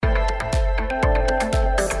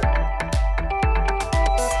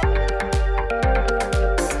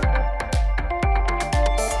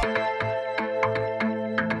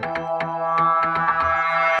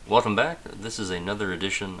Welcome back. This is another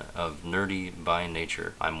edition of Nerdy by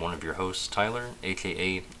Nature. I'm one of your hosts, Tyler,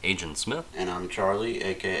 aka Agent Smith. And I'm Charlie,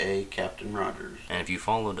 aka Captain Rogers. And if you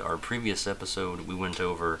followed our previous episode, we went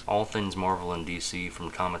over all things Marvel and DC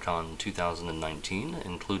from Comic-Con 2019,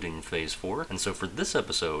 including Phase 4. And so for this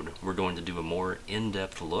episode, we're going to do a more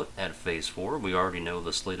in-depth look at Phase 4. We already know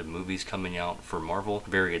the slate of movies coming out for Marvel.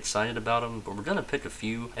 Very excited about them, but we're going to pick a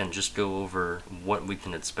few and just go over what we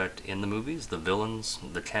can expect in the movies, the villains,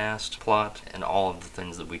 the cast, plot, and all of the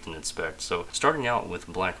things that we can expect. So starting out with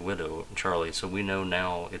Black Widow, Charlie, so we know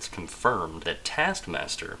now it's confirmed that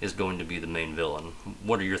Taskmaster is going to be the main villain.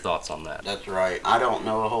 What are your thoughts on that? That's right. I don't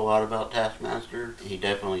know a whole lot about Taskmaster. He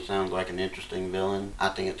definitely sounds like an interesting villain. I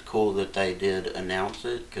think it's cool that they did announce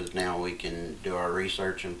it, because now we can do our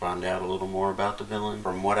research and find out a little more about the villain.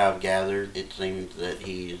 From what I've gathered, it seems that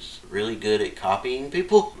he's really good at copying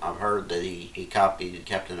people. I've heard that he copied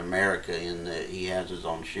Captain America in that he has his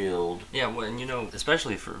own shield. Yeah, well, and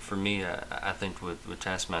especially for me, I think with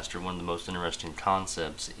Taskmaster, one of the most interesting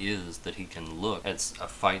concepts is that he can look at a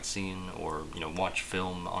fight scene or, watch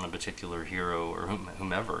film on a particular hero or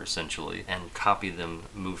whomever, essentially, and copy them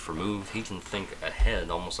move for move. He can think ahead,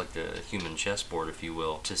 almost like a human chessboard, if you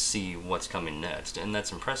will, to see what's coming next. And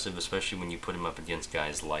that's impressive, especially when you put him up against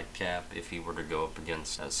guys like Cap. If he were to go up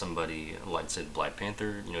against somebody like, say, Black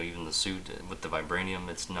Panther, even the suit with the vibranium,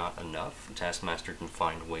 it's not enough. Taskmaster can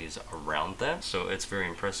find ways around that, so it's very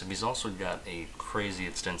impressive. He's also got a crazy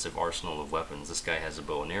extensive arsenal of weapons. This guy has a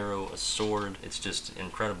bow and arrow, a sword. It's just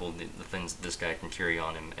incredible the things that this guy can carry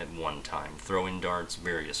on him at one time. Throwing darts,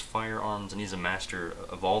 various firearms, and he's a master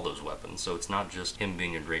of all those weapons. So it's not just him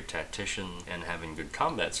being a great tactician and having good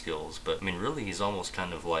combat skills, but really he's almost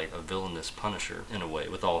kind of like a villainous Punisher in a way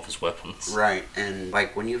with all of his weapons. Right, and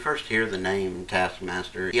when you first hear the name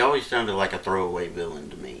Taskmaster, he always sounded like a throwaway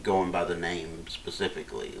villain to me, going by the name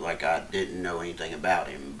specifically. I didn't know anything about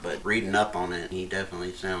him, but reading up on it, he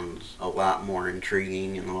definitely sounds a lot more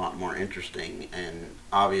intriguing and a lot more interesting. And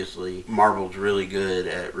obviously, Marvel's really good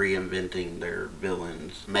at reinventing their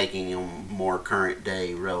villains, making them more current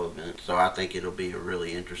day relevant. So I think it'll be a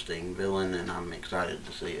really interesting villain, and I'm excited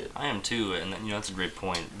to see it. I am too, and that's a great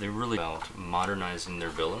point. They're really about modernizing their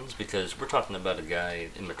villains, because we're talking about a guy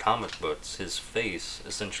in the comic books, his face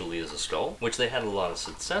essentially is a skull, which they had a lot of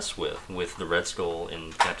success with the Red Skull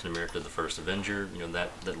in Captain America the First Avenger.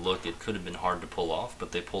 That look, it could have been hard to pull off,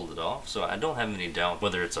 but they pulled it off. So I don't have any doubt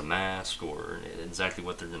whether it's a mask or exactly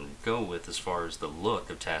what they're going to go with as far as the look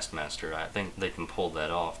of Taskmaster. I think they can pull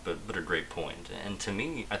that off, but a great point. And to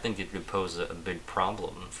me, I think it could pose a big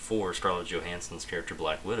problem for Scarlett Johansson's character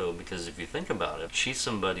Black Widow, because if you think about it, she's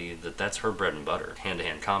somebody that's her bread and butter.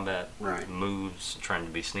 Hand-to-hand combat, right, moves, trying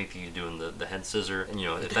to be sneaky, doing the head scissor. And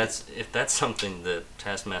if that's something that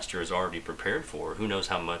Taskmaster is already prepared for, who knows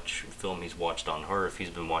how much film he's watched on her, if he's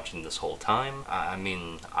been watching this whole time.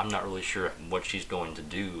 I'm not really sure what she's going to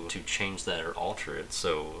do to change that or alter it,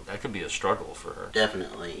 so that could be a struggle for her.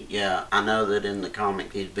 Definitely, yeah. I know that in the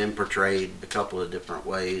comic he's been portrayed a couple of different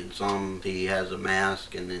ways. Some he has a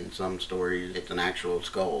mask, and in some stories it's an actual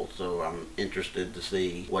skull, so I'm interested to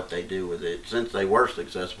see what they do with it. Since they were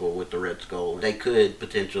successful with the Red Skull, they could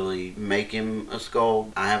potentially make him a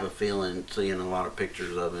skull. I have a feeling, seeing a lot of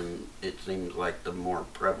pictures of him, it seems like the more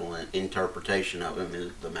prevalent interpretation of him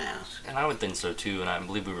is the mask. And I would think so too, and I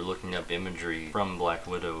believe we were looking up imagery from Black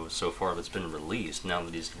Widow so far that's been released now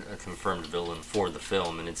that he's a confirmed villain for the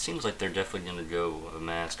film, and it seems like they're definitely going to go with a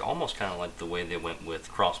mask, almost kind of like the way they went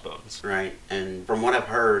with Crossbones. Right, and from what I've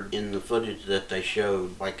heard in the footage that they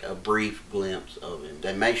showed, a brief glimpse of him.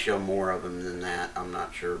 They may show more of him than that, I'm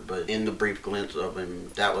not sure, but in the brief glimpse of him,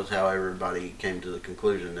 that was how everybody came to the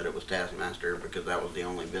conclusion that it was Taskmaster, because that was the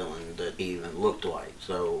only villain that he even looked like.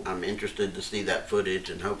 So I'm interested to see that footage,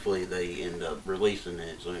 and hopefully they end up releasing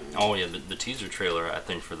it soon. Oh yeah, the teaser trailer, I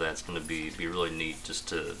think, for that's going to be really neat, just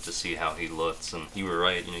to see how he looks. And you were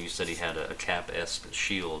right, you said he had a Cap-esque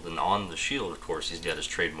shield, and on the shield, of course, he's got his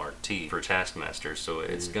trademark T for Taskmaster, so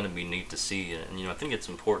it's going to be neat to see. And I think it's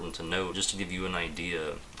important to know, just to give you an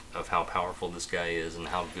idea of how powerful this guy is and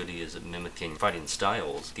how good he is at mimicking fighting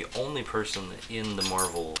styles. The only person in the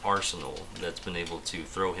Marvel arsenal that's been able to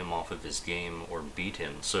throw him off of his game or beat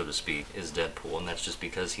him, so to speak, is Deadpool, and that's just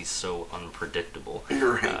because he's so unpredictable.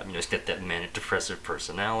 Right. He's got that manic depressive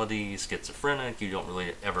personality, schizophrenic. You don't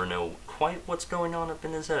really ever know quite what's going on up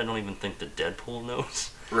in his head. I don't even think that Deadpool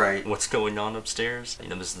knows. Right. what's going on upstairs.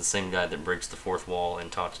 This is the same guy that breaks the fourth wall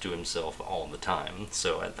and talks to himself all the time.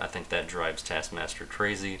 So I think that drives Taskmaster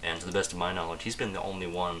crazy. And to the best of my knowledge, he's been the only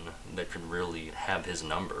one that could really have his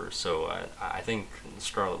number. So I think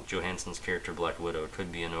Scarlett Johansson's character Black Widow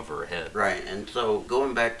could be in over her head. Right, and so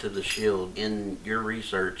going back to the shield, in your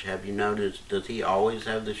research, have you noticed, does he always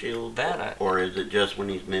have the shield? Or is it just when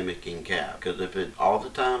he's mimicking Cap? Because if it's all the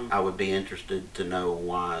time, I would be interested to know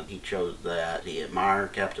why he chose that. Did he admire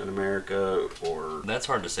Captain America, or... That's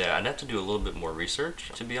hard to say. I'd have to do a little bit more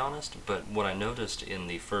research, to be honest, but what I noticed in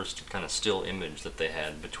the first kind of still image that they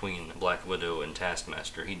had between Black Widow and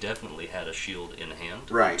Taskmaster, he definitely had a shield in hand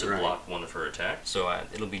to block one of her attacks. So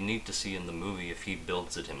it'll be neat to see in the movie if he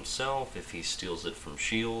builds it himself, if he steals it from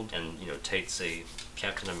S.H.I.E.L.D. and, takes a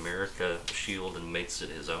Captain America shield and makes it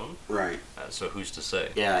his own. Right. So who's to say?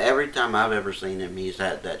 Yeah, every time I've ever seen him, he's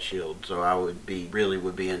had that shield. So I would be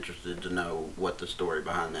interested to know what the story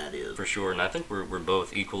behind that is. For sure, and I think we're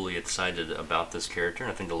both equally excited about this character,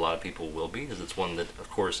 and I think a lot of people will be, because it's one that, of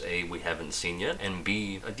course, A, we haven't seen yet, and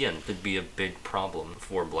B, again, could be a big problem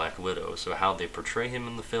for Black Widow. So how they portray him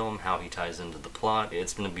in the film, how he ties into the plot,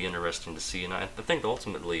 it's going to be interesting to see, and I think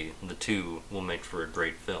ultimately the two will make for a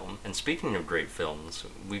great film. And speaking of great films,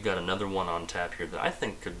 we've got another one on tap here that I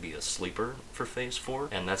think could be a sleeper for Phase 4,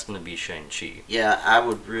 and that's going to be Shang-Chi. Yeah,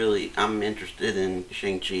 I'm interested in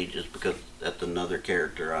Shang-Chi just because that's another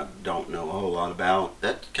character I don't know a whole lot about.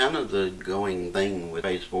 That's kind of the going thing with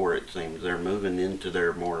Phase 4, it seems. They're moving into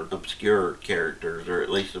their more obscure characters, or at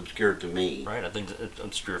least obscure to me. Right, I think it's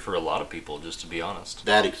obscure for a lot of people, just to be honest.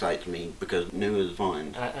 That excites me, because new is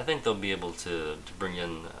fun. I think they'll be able to bring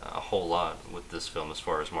in a whole lot with this film as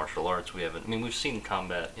far as martial arts. We've seen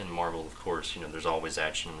combat in Marvel, of course. There's always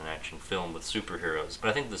action in an action film with superheroes. But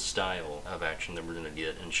I think the style of action that we're going to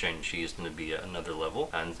get in Shang-Chi is going to be another level.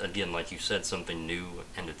 And again, like you said, something new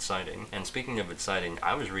and exciting. And speaking of exciting,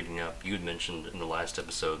 I was reading up, you had mentioned in the last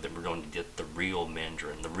episode that we're going to get the real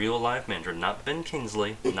Mandarin, the real live Mandarin, not Ben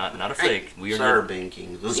Kingsley, not a fake. Ben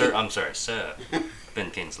Kingsley. I'm sorry, Sir. Ben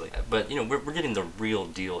Kingsley. But, we're getting the real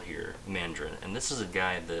deal here, Mandarin. And this is a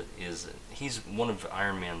guy that he's one of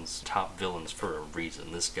Iron Man's top villains for a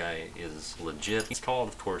reason. This guy is legit. He's called,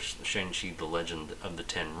 of course, Shang-Chi, the Legend of the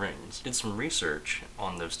Ten Rings. Did some research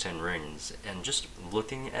on those 10 rings, and just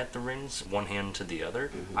looking at the rings, one hand to the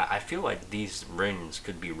other, I feel like these rings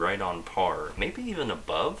could be right on par, maybe even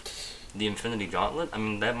above the Infinity Gauntlet.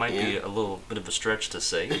 That might be a little bit of a stretch to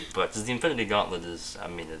say, but the Infinity Gauntlet is,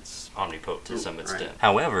 it's omnipotent to some extent. Right.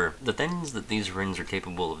 However, the things that these rings are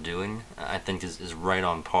capable of doing, I think is right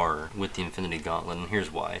on par with the Infinity Gauntlet, and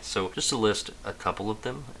here's why. So, just to list a couple of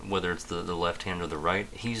them, whether it's the left hand or the right,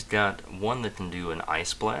 he's got one that can do an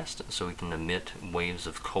ice blast, so he can emit waves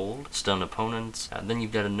of cold, stun opponents. Then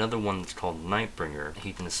you've got another one that's called Nightbringer.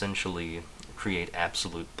 He can essentially create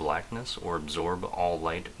absolute blackness or absorb all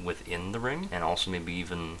light within the ring, and also maybe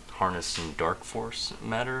even harness some dark force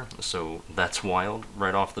matter, so that's wild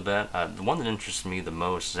right off the bat. The one that interests me the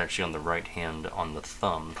most is actually on the right hand on the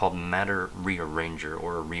thumb, called Matter Rearranger,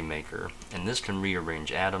 or a Remaker, and this can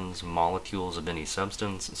rearrange atoms, molecules of any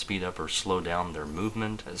substance, speed up or slow down their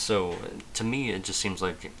movement. So to me it just seems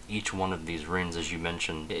like each one of these rings, as you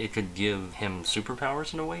mentioned, it could give him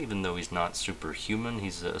superpowers in a way, even though he's not superhuman.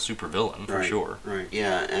 He's a supervillain for sure. Right.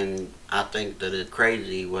 Yeah, and I think that it's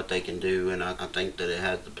crazy what they can do, and I think that it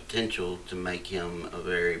has the potential to make him a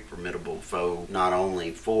very formidable foe, not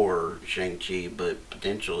only for Shang-Chi, but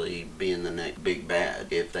potentially being the next big bad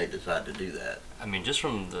if they decide to do that. Just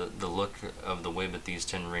from the look of the way that these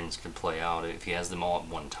 10 rings could play out, if he has them all at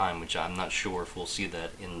one time, which I'm not sure if we'll see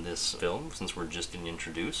that in this film, since we're just getting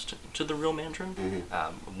introduced to the real Mandarin.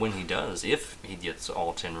 When he does, if he gets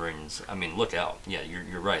all 10 rings, look out. Yeah,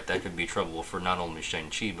 you're right. That could be trouble for not only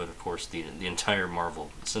Shang-Chi, but of course the entire Marvel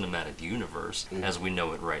Cinematic Universe as we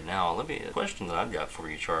know it right now. A question that I've got for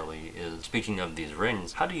you, Charlie, is, speaking of these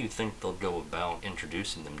rings, how do you think they'll go about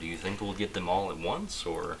introducing them? Do you think we'll get them all at once,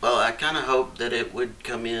 or? Well, I kind of hope that it would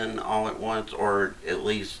come in all at once, or at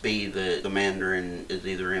least be that the Mandarin is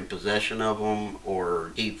either in possession of them,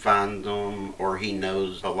 or he finds them, or he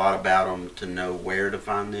knows a lot about them to know where to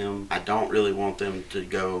find them. I don't really want them to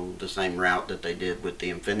go the same route that they did with the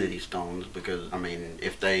Infinity Stones, because,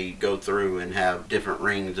 if they go through and have different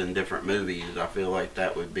rings in different movies, I feel like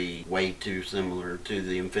that would be way too similar to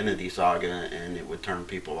the Infinity Saga, and it would turn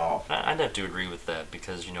people off. I'd have to agree with that,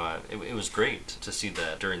 because, it was great to see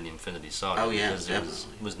that during the Infinity Saga. Oh, yeah. Because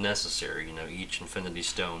it was necessary. Each Infinity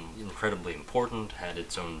Stone, incredibly important, had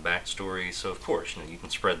its own backstory. So of course, you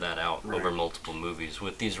can spread that out over multiple movies.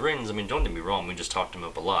 With these rings, don't get me wrong, we just talked them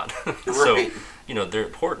up a lot. So, they're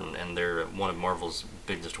important, and they're one of Marvel's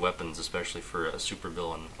biggest weapons, especially for a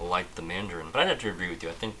supervillain like the Mandarin. But I'd have to agree with you.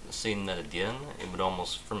 I think seeing that again, it would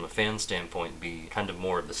almost, from a fan standpoint, be kind of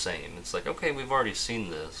more of the same. It's like, okay, we've already seen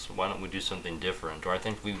this. Why don't we do something different? Or I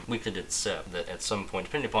think we could accept that at some point,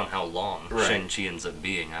 depending upon how long Shang-Chi ends up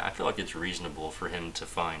being, I feel like it's reasonable for him to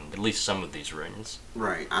find at least some of these rings.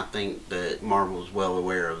 Right. I think that Marvel's well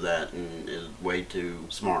aware of that and is way too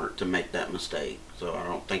smart to make that mistake. So I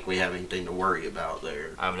don't think we have anything to worry about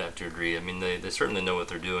there. I would have to agree. I mean, they certainly know what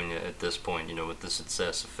they're doing at this point. You know, with the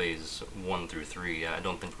success of Phase 1 through 3, I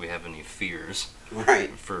don't think we have any fears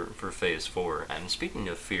for Phase 4. And speaking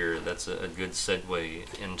of fear, that's a good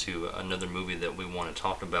segue into another movie that we want to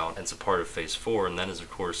talk about. It's a part of Phase 4, and that is,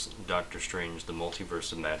 of course, Doctor Strange, The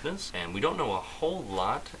Multiverse of Madness. And we don't know a whole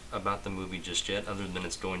lot about the movie just yet, other than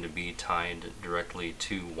it's going to be tied directly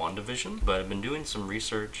to WandaVision. But I've been doing some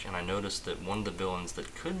research, and I noticed that one of the villains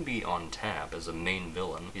that could be on tap as a main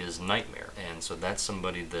villain is Nightmare. And so that's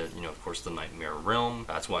somebody that, you know, of course, the Nightmare realm.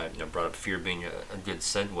 That's why I brought up fear being a good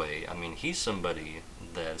segue. I mean, he's somebody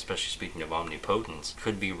that, especially speaking of omnipotence,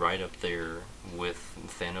 could be right up there with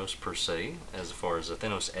Thanos per se, as far as a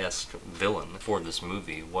Thanos-esque villain for this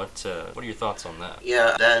movie. What are your thoughts on that?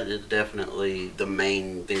 Yeah, that is definitely the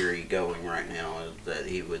main theory going right now, is that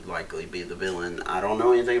he would likely be the villain. I don't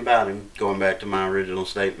know anything about him. Going back to my original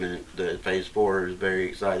statement that Phase 4 is very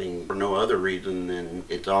exciting for no other reason than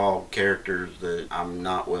it's all characters that I'm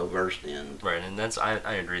not well versed in. Right, and that's I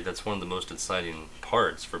agree. That's one of the most exciting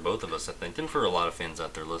parts for both of us, I think, and for a lot of fans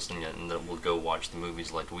out there listening, and that will go watch the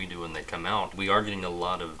movies like we do when they come out. We are getting a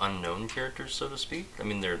lot of unknown characters, so to speak. I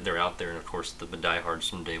mean, they're out there, and of course, the diehards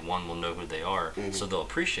from day one will know who they are, so they'll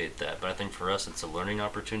appreciate that. But I think for us, it's a learning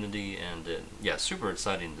opportunity, and super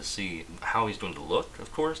exciting to see how he's going to look,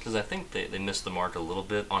 of course, because I think they missed the mark a little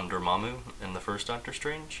bit on Dormammu in the first Doctor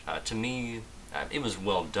Strange. To me, it was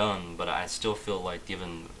well done, but I still feel like,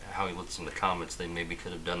 given how he looks in the comics, they maybe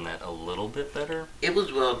could have done that a little bit better. It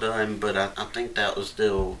was well done, but I think that was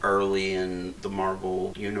still early in the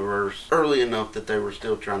Marvel universe. Early enough that they were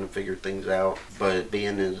still trying to figure things out. But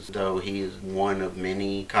being as though he is one of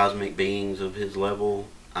many cosmic beings of his level,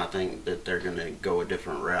 I think that they're going to go a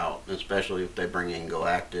different route, especially if they bring in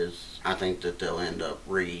Galactus. I think that they'll end up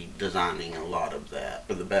redesigning a lot of that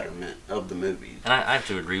for the betterment of the movies. And I have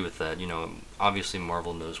to agree with that. You know, obviously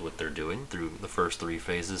Marvel knows what they're doing through the first 3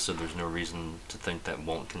 phases, so there's no reason to think that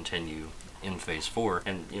won't continue in Phase 4.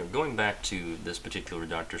 And, you know, going back to this particular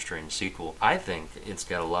Doctor Strange sequel, I think it's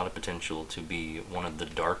got a lot of potential to be one of the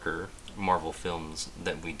darker Marvel films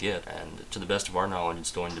that we get, and to the best of our knowledge,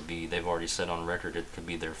 it's going to be, they've already said on record, it could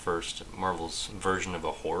be their first Marvel's version of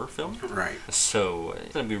a horror film. Right. So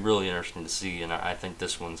it's going to be really interesting to see, and I think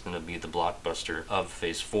this one's going to be the blockbuster of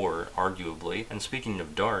Phase 4, arguably. And speaking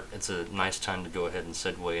of dark, it's a nice time to go ahead and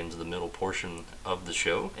segue into the middle portion of the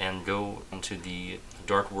show and go into the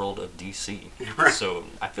dark world of DC. Right. So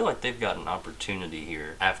I feel like they've got an opportunity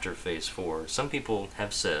here after Phase 4. Some people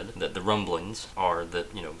have said that the rumblings are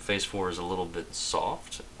that, you know, Phase 4 is a little bit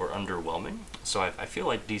soft or underwhelming. So I feel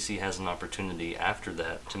like DC has an opportunity after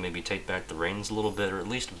that to maybe take back the reins a little bit, or at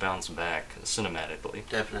least bounce back cinematically.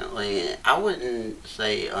 Definitely. I wouldn't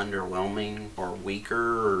say underwhelming or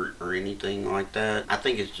weaker or anything like that. I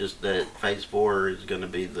think it's just that Phase 4 is going to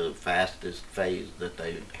be the fastest phase that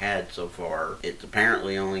they've had so far. It's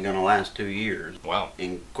apparently only going to last 2 years. Wow.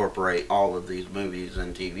 Incorporate all of these movies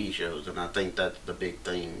and TV shows, and I think that's the big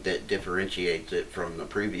thing that differentiates it from the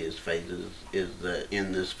previous phases, is that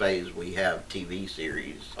in this phase we have TV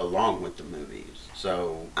series along with the movies.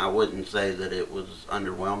 So I wouldn't say that it was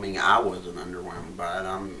underwhelming. I wasn't underwhelmed by it.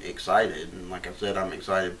 I'm excited, and like I said, I'm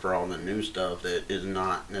excited for all the new stuff that is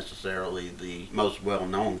not necessarily the most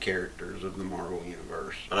well-known characters of the Marvel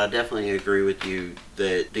Universe. But I definitely agree with you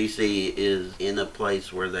that DC is in a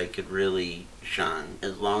place where they could really shine,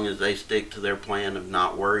 as long as they stick to their plan of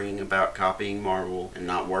not worrying about copying Marvel and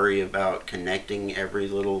not worry about connecting every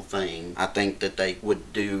little thing. I think that they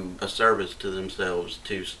would do a service to themselves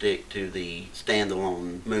to stick to the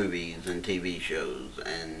standalone movies and TV shows,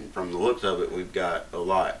 and from the looks of it, we've got a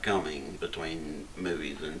lot coming between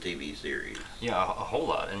movies and TV series. Yeah, a whole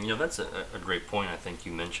lot. And, you know, that's a great point I think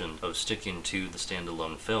you mentioned, of sticking to the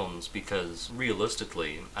standalone films, because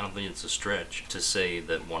realistically, I don't think it's a stretch to say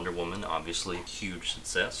that Wonder Woman obviously obviously huge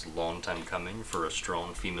success, long time coming for a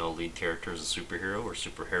strong female lead character as a superhero or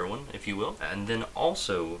superheroine, if you will. And then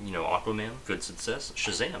also, Aquaman, good success.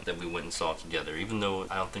 Shazam, that we went and saw together, even though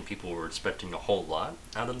I don't think people were expecting a whole lot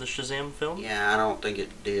out of the Shazam film. Yeah, I don't think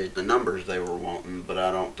it did the numbers they were wanting, but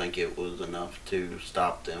I don't think it was enough to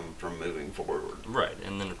stop them from moving forward. Right,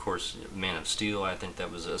 and then of course Man of Steel, I think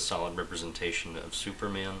that was a solid representation of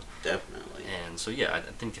Superman. Definitely. And so yeah, I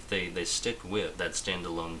think if they stick with that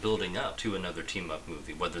standalone building up to another team-up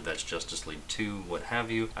movie, whether that's Justice League 2, what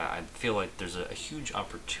have you, I feel like there's a huge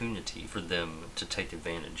opportunity for them to take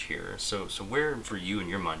advantage here. So where, for you in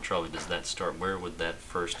your mind, Charlie, does that start? Where would that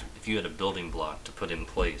first, if you had a building block to put in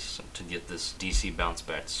place to get this DC bounce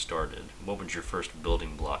back started, what would your first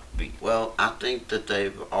building block be? Well, I think that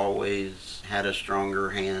they've always had a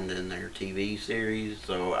stronger hand in their TV series,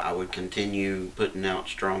 so I would continue putting out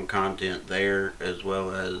strong content there, as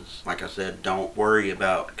well as, like I said, don't worry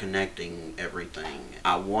about connecting everything.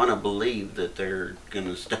 I want to believe that they're going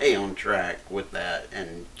to stay on track with that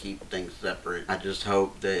and keep things separate. I just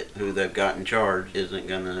hope that who they've got in charge isn't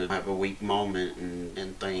going to have a weak moment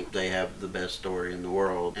and think they have the best story in the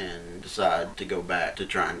world and decide to go back to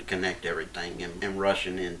trying to connect everything and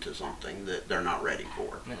rushing into something that they're not ready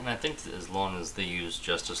for. And I think that as long as they use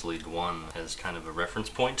Justice League 1 as kind of a reference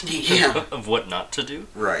point Yeah. of what not to do,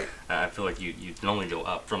 Right. I feel like you can only go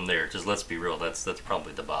up from there, because let's be real, that's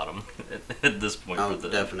probably the bottom at this point. Oh,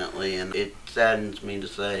 definitely, and it saddens me to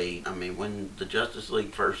say, I mean, when the Justice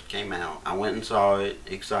League first came out, I went and saw it,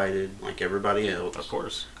 excited, like everybody else. Of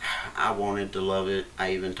course. I wanted to love it.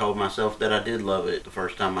 I even told myself that I did love it the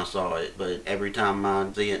first time I saw it, but every time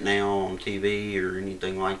I see it now on TV or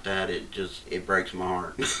anything like that, it breaks my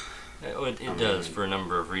heart. It does, for a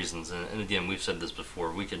number of reasons, and again, we've said this before.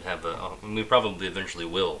 We could have we probably eventually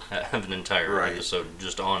will have an entire episode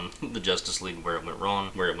just on the Justice League, where it went wrong,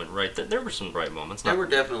 where it went right. There were some bright moments. There were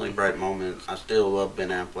definitely bright moments. I still love Ben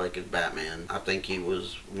Affleck as Batman. I think he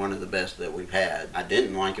was one of the best that we've had. I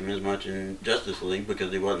didn't like him as much in Justice League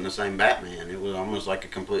because he wasn't the same Batman. It was almost like a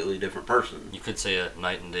completely different person. You could say a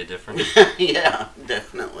night and day difference. Yeah,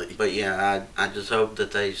 definitely. But yeah, I just hope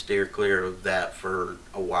that they steer clear of that for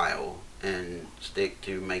a while and stick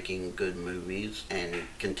to making good movies and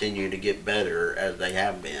continue to get better as they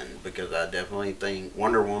have been, because I definitely think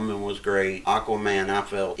Wonder Woman was great. Aquaman I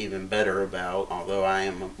felt even better about, although I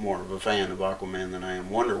am more of a fan of Aquaman than I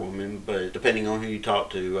am Wonder Woman, but depending on who you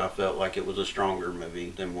talk to, I felt like it was a stronger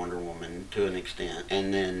movie than Wonder Woman to an extent.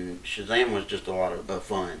 And then Shazam was just a lot of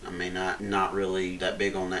fun. I mean, not really that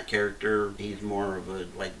big on that character. He's more of a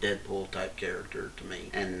like Deadpool type character to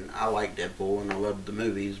me, and I like Deadpool and I love the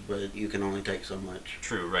movies, but you can only take so much.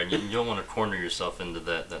 True, right. You don't want to corner yourself into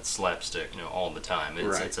that slapstick, all the time.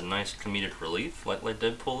 It's a nice comedic relief, like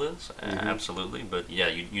Deadpool is, absolutely. But yeah,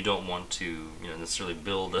 you don't want to necessarily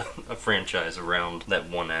build a franchise around that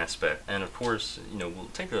one aspect. And of course, we'll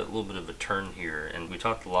take a little bit of a turn here, and we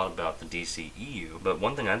talked a lot about the DCEU. But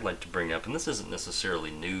one thing I'd like to bring up, and this isn't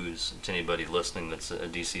necessarily news to anybody listening that's a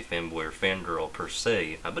DC fanboy or fangirl per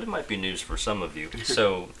se, but it might be news for some of you.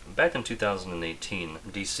 So back in 2018,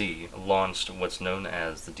 DC launched what's known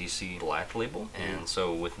as the DC Black Label, and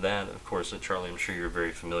so with that, of course, Charlie, I'm sure you're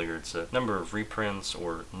very familiar. It's a number of reprints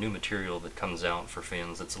or new material that comes out for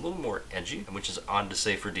fans that's a little more edgy, which is odd to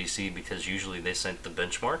say for DC because usually they set the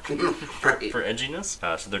benchmark for edginess,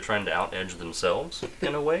 so they're trying to out-edge themselves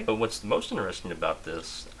in a way. But what's most interesting about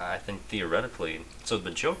this, I think theoretically, so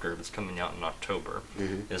the Joker that's coming out in October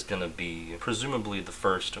is going to be presumably the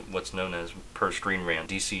first, what's known as, per Screen Rant,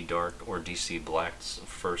 DC Dark or DC Black's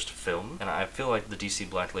first film. And I feel like the DC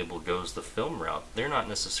Black Label goes the film route. They're not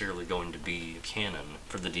necessarily going to be canon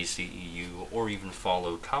for the DCEU or even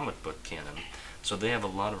follow comic book canon. So they have a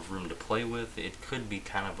lot of room to play with. It could be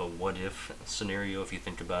kind of a what-if scenario if you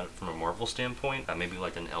think about it from a Marvel standpoint. Maybe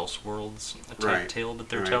like an Elseworlds type tale that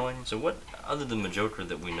they're telling. So what, other than the Joker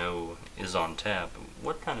that we know is on tap,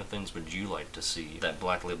 what kind of things would you like to see that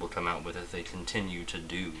Black Label come out with if they continue to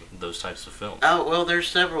do those types of films? Oh, well, there's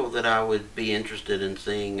several that I would be interested in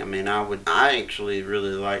seeing. I mean, I actually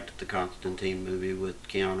really liked the Constantine movie with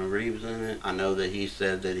Keanu Reeves in it. I know that he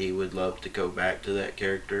said that he would love to go back to that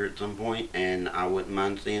character at some point, and I wouldn't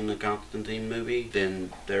mind seeing the Constantine movie.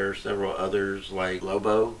 Then there are several others like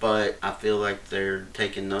Lobo, but I feel like they're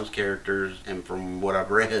taking those characters, and from what I've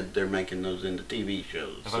read, they're making those into TV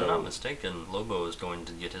shows. If I'm not mistaken, Lobo is going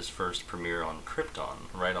to get his first premiere on Krypton,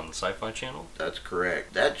 right, on the Sci-Fi Channel? That's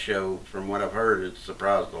correct. That show, from what I've heard, it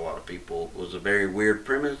surprised a lot of people. It was a very weird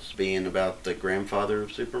premise, being about the grandfather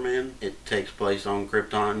of Superman. It takes place on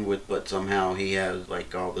Krypton, but somehow he has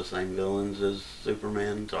like all the same villains as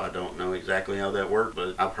Superman, so I don't know exactly how that worked,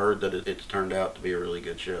 but I've heard that it's turned out to be a really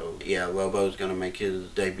good show. Yeah, Lobo's going to make his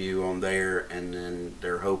debut on there, and then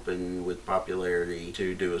they're hoping with popularity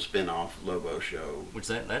to do a spin-off Lobo show. Which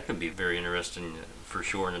that could be very interesting for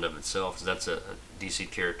sure in and of itself. 'Cause that's a DC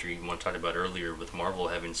character you want to talk about earlier with Marvel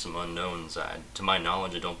having some unknowns. To my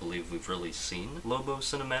knowledge, I don't believe we've really seen Lobo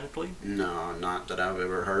cinematically. No, not that I've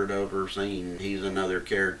ever heard of or seen. He's another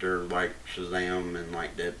character like Shazam and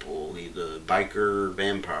like Deadpool. He's a biker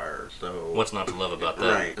vampire. So what's not to love about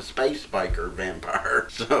that? Right, a space biker vampire.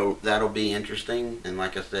 So that'll be interesting. And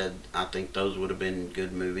like I said, I think those would have been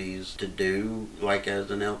good movies to do, like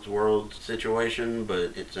as an Elseworlds situation.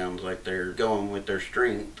 But it sounds like they're going with their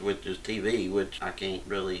strength, which is TV, which I can't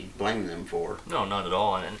really blame them for. No, not at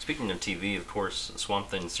all. And speaking of TV, of course, Swamp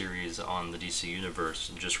Thing series on the DC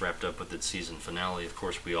Universe just wrapped up with its season finale. Of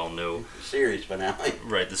course, we all know... Series finale.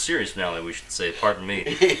 Right, the series finale, we should say. Pardon me.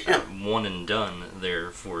 One and done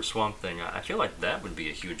there for Swamp Thing. I feel like that would be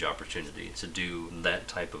a huge opportunity to do that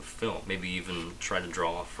type of film. Maybe even try to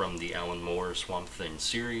draw from the Alan Moore Swamp Thing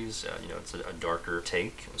series. It's a darker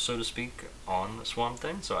take, so to speak, on Swamp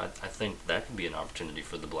Thing. So I think that could be an opportunity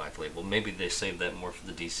for the Black Label. Maybe they save that more for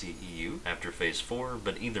the DCEU after Phase 4,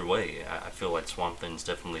 but either way, I feel like Swamp Thing's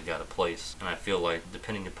definitely got a place, and I feel like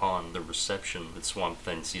depending upon the reception that Swamp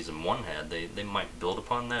Thing Season 1 had, they might build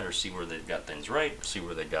upon that or see where they've got things right, see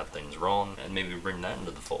where they got things wrong, and maybe bring that into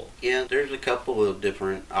the fold. Yeah, there's a couple of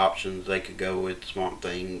different options they could go with Swamp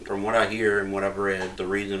Thing. From what I hear and what I've read, the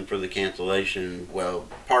reason for the cancellation, well,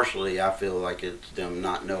 partially I feel like it's them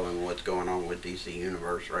not knowing what's going on with DC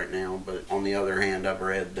Universe right now, but on the other hand, I've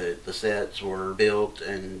read that the sets were built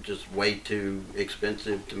and just way too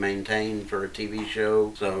expensive to maintain for a TV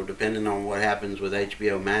show. So depending on what happens with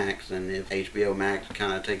HBO Max, and if HBO Max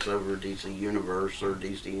kind of takes over DC Universe or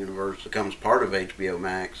DC Universe becomes part of HBO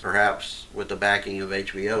Max, perhaps with the backing of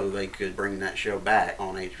HBO, they could bring that show back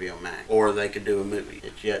on HBO Max. Or they could do a movie.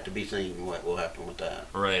 It's yet to be seen what will happen with that.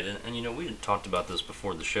 Right, and we had talked about this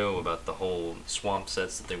before the show, about the whole swamp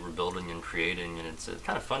sets that they were building and creating, and it's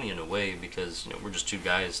kind of funny in a way because, we're just two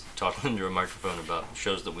guys talking into a microphone about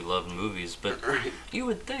shows that we love in movies, but you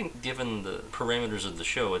would think, given the parameters of the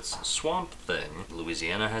show, it's Swamp Thing.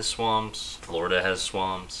 Louisiana has swamps, Florida has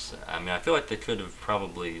swamps. I mean, I feel like they could have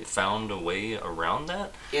probably found a way around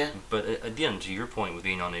that. Yeah. But again, to your point with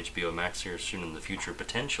being on HBO Max here soon in the future,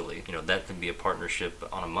 potentially, that could be a partnership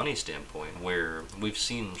on a money standpoint, where we've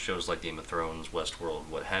seen shows like Game of Thrones, Westworld,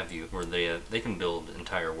 what have you, where they can build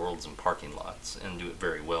entire worlds and parking lots and do it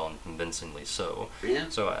very well and convincingly so. Yeah.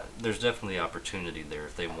 So there's definitely opportunity there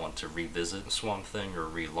if they want to revisit Swamp Thing or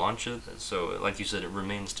relaunch it. So, like you said, it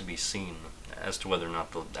remains to be seen as to whether or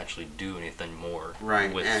not they'll actually do anything more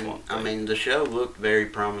with Swamp Thing. I mean, the show looked very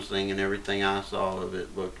promising, and everything I saw of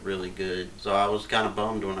it looked really good. So I was kind of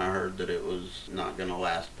bummed when I heard that it was not going to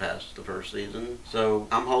last past the first season. So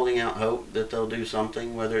I'm holding out hope that they'll do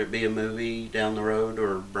something, whether it be a movie down the road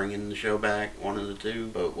or bringing the show back, one of the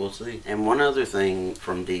two, but we'll see. And one other thing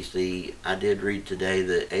from DC, I did read today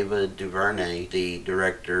that Ava DuVernay, the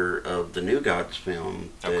director of the New Gods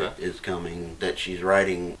film that is coming, that she's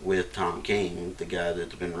writing with Tom King, the guy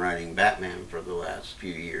that's been writing Batman for the last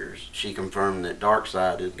few years. She confirmed that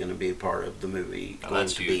Darkseid is going to be a part of the movie, going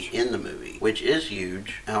to be in the movie, which is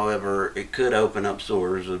huge. However, it could open up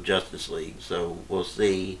sores of Justice League, so we'll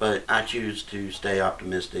see. But I choose to stay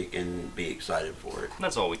optimistic and be excited for it.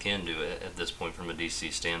 That's all we can do at this point from a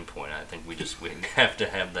DC standpoint. I think we have to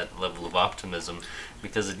have that level of optimism,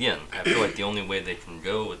 because again, I feel like the only way they can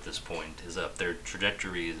go at this point is up. Their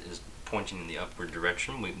trajectory is pointing in the upward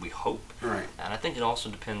direction, we hope. Right. And I think it also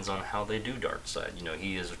depends on how they do Darkseid.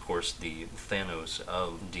 He is, of course, the Thanos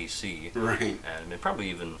of DC. Right. And probably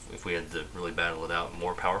even, if we had to really battle it out,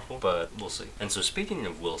 more powerful, but we'll see. And so speaking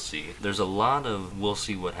of we'll see, there's a lot of we'll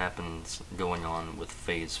see what happens going on with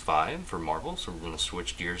Phase 5 for Marvel, so we're going to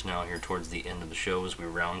switch gears now here towards the end of the show as we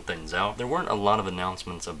round things out. There weren't a lot of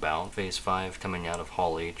announcements about Phase 5 coming out of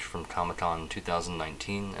Hall H from Comic-Con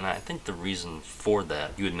 2019, and I think the reason for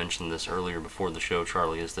that, you had mentioned this earlier before the show,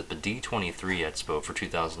 Charlie, is that the D23 Expo for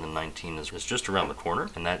 2019 is just around the corner,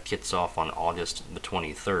 and that kicks off on August the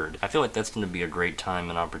 23rd. I feel like that's going to be a great time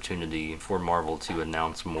and opportunity for Marvel to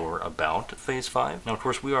announce more about Phase 5. Now, of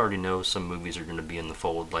course, we already know some movies are going to be in the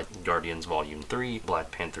fold, like Guardians Volume 3, Black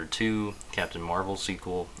Panther 2, Captain Marvel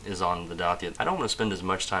sequel is on the docket. I don't want to spend as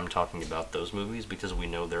much time talking about those movies because we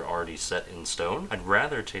know they're already set in stone. I'd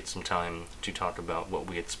rather take some time to talk about what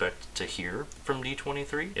we expect to hear from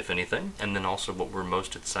D23, if anything, and then also what we're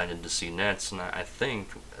most excited to see next, that's, I think,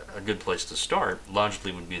 a good place to start,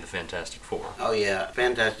 logically, would be the Fantastic Four. Oh yeah,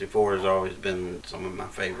 Fantastic Four has always been some of my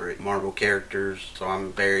favorite Marvel characters, so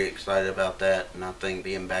I'm very excited about that. And I think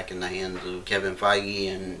being back in the hands of Kevin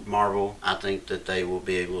Feige and Marvel, I think that they will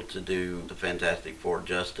be able to do the Fantastic Four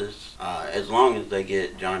justice, as long as they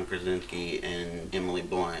get John Krasinski and Emily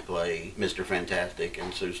Blunt play Mr. Fantastic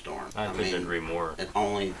and Sue Storm. I couldn't agree more. It's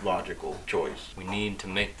only logical choice. We need to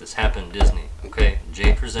make this happen, Disney. Okay,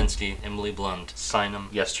 Jay Krasinski, Emily Blunt, sign them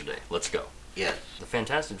yesterday. Let's go. Yes. The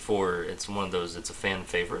Fantastic Four, it's one of those, it's a fan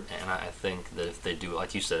favorite, and I think that if they do,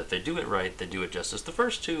 like you said, if they do it right, they do it justice. The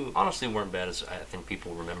first two, honestly, weren't bad as I think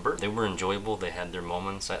people remember. They were enjoyable, they had their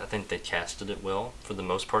moments. I think they casted it well, for the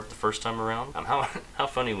most part, the first time around. How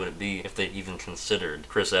funny would it be if they even considered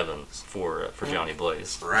Chris Evans for Johnny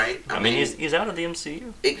Blaze? Right. I mean, he's out of the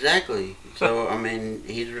MCU. Exactly. So, I mean,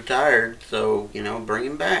 he's retired, so, bring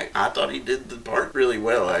him back. I thought he did the part really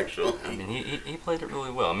well, actually. I mean, he played it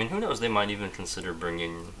really well. I mean, who knows, they might even consider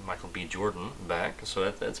bringing Michael B. Jordan back,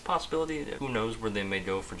 so that's a possibility. Who knows where they may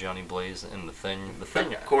go for Johnny Blaze and the Thing.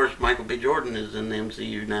 Of course, Michael B. Jordan is in the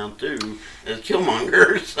MCU now, too, as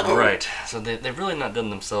Killmonger, so... Right, so they've really not done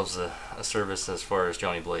themselves a service as far as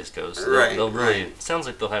Johnny Blaze goes. So right, they'll really... right. Sounds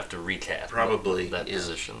like they'll have to recast probably that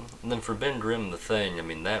position. And then for Ben Grimm, the Thing, I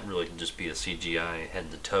mean, that really could just be a CGI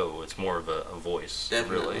head to toe. It's more of a voice,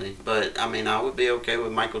 definitely. Really. But, I mean, I would be okay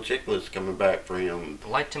with Michael Chiklis coming back for him.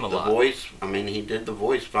 Liked him a lot. The voice, I mean, he did the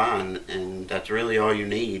voice fine, and that's really all you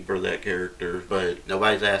need for that character, but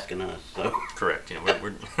nobody's asking us, so... Correct.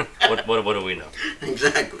 We're what do we know?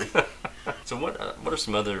 Exactly. So what are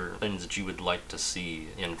some other things that you would like to see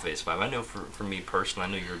in Phase 5? I know for me personally,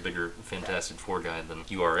 I know you're a bigger Fantastic Four guy than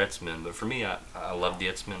you are X-Men, but for me, I love the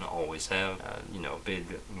X-Men, always have.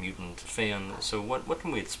 Big mutant fan. So what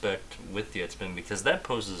can we expect with the X-Men? Because that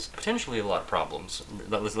poses potentially a lot of problems.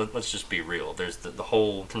 Let's just be real. There's the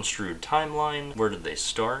whole construed timeline. Where did they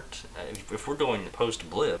start? If we're going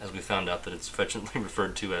post-blip, as we found out that it's affectionately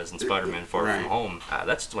referred to as in Spider-Man Far right. From Home,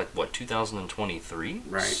 that's like, what, 2023?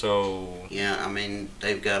 Right. So... Yeah, I mean,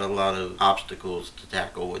 they've got a lot of obstacles to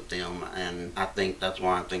tackle with them, and I think that's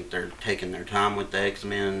why I think they're taking their time with the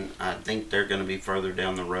X-Men. I think they're going to be further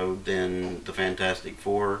down the road than the Fantastic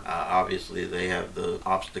Four. Obviously, they have the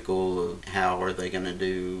obstacle of how are they going to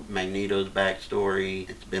do Magneto's backstory.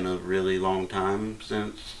 It's been a really long time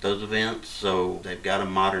since those events, so they've got to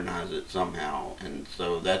modernize it somehow, and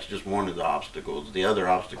so that's just one of the obstacles. The other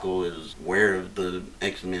obstacle is, where have the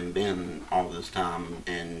X-Men been all this time,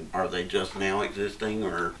 and are they just now existing,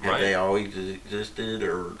 or have they always existed?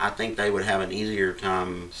 Or I think they would have an easier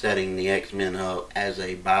time setting the X-Men up as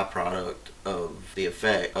a byproduct of the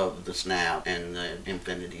effect of the snap and the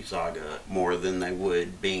Infinity Saga more than they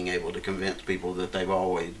would being able to convince people that they've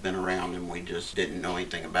always been around and we just didn't know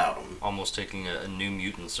anything about them. Almost taking a New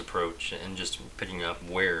Mutants approach and just picking up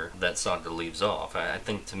where that saga leaves off. I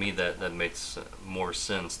think to me that makes more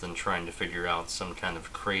sense than trying to figure out some kind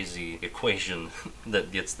of crazy equation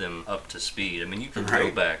that gets them up to speed. I mean, you can go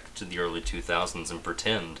back to the early 2000s and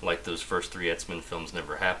pretend like those first three X-Men films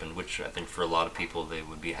never happened, which I think for a lot of people they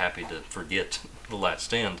would be happy to forget The Last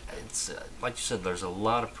Stand. It's like you said, there's a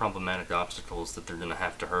lot of problematic obstacles that they're going to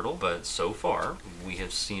have to hurdle, but so far we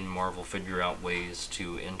have seen Marvel figure out ways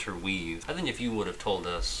to interweave. I think if you would have told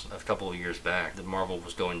us a couple of years back that Marvel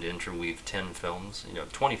was going to interweave 10 films,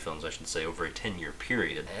 20 films I should say, over a 10-year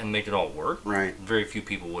period and make it all work, right, very few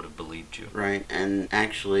people would have believed you. Right, and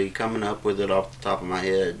actually coming up with it off the top of my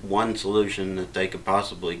head, one solution that they could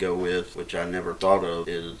possibly go with, which I never thought of,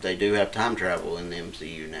 is they do have time travel in the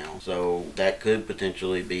MCU now, so that could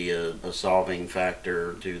potentially be a solving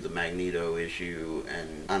factor to the Magneto issue,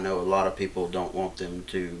 and I know a lot of people don't want them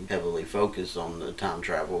to heavily focus on the time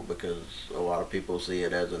travel because a lot of people see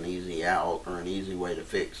it as an easy out or an easy way to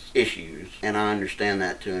fix issues, and I understand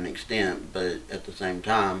that to an extent, but at the same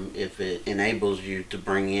time, if it enables you to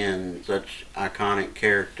bring in such iconic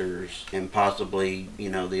characters and possibly,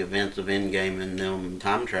 the events of Endgame and them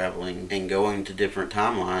time traveling and going to different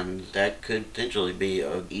timelines, that could potentially be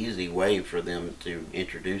an easy way for them to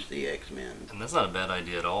introduce the X-Men. And that's not a bad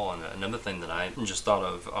idea at all. And another thing that I just thought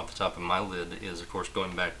of off the top of my lid is, of course,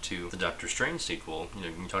 going back to the Doctor Strange sequel.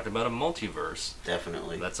 You talked about a multiverse.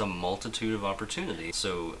 Definitely. That's a multitude of opportunities.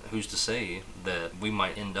 So who's to say that we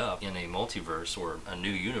might end up in a multiverse or a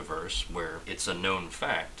new universe where it's a known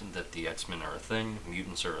fact that the X-Men are a thing,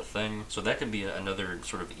 mutants are a thing. So that could be another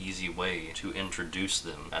sort of easy way to introduce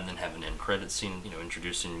them, and then have an end credit scene,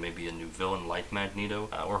 introducing maybe a new villain like Magneto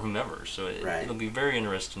or whomever. So it'll be very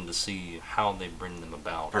interesting to see how they bring them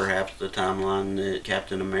about. Perhaps the timeline that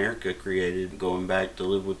Captain America created, going back to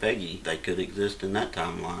live with Peggy, they could exist in that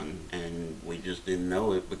timeline, and We just didn't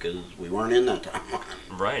know it because we weren't in that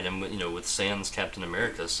timeline. Right, and with Sans Captain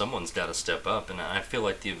America, someone's got to step up, and I feel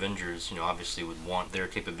like the Avengers, obviously would want their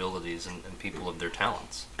capabilities and people of their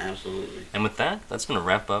talents. Absolutely. And with that, that's going to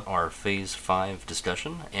wrap up our Phase 5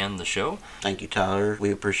 discussion and the show. Thank you, Tyler.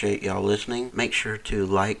 We appreciate y'all listening. Make sure to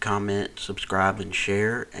like, comment, subscribe, and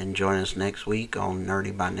share, and join us next week on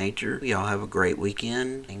Nerdy by Nature. Y'all have a great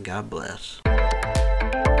weekend, and God bless.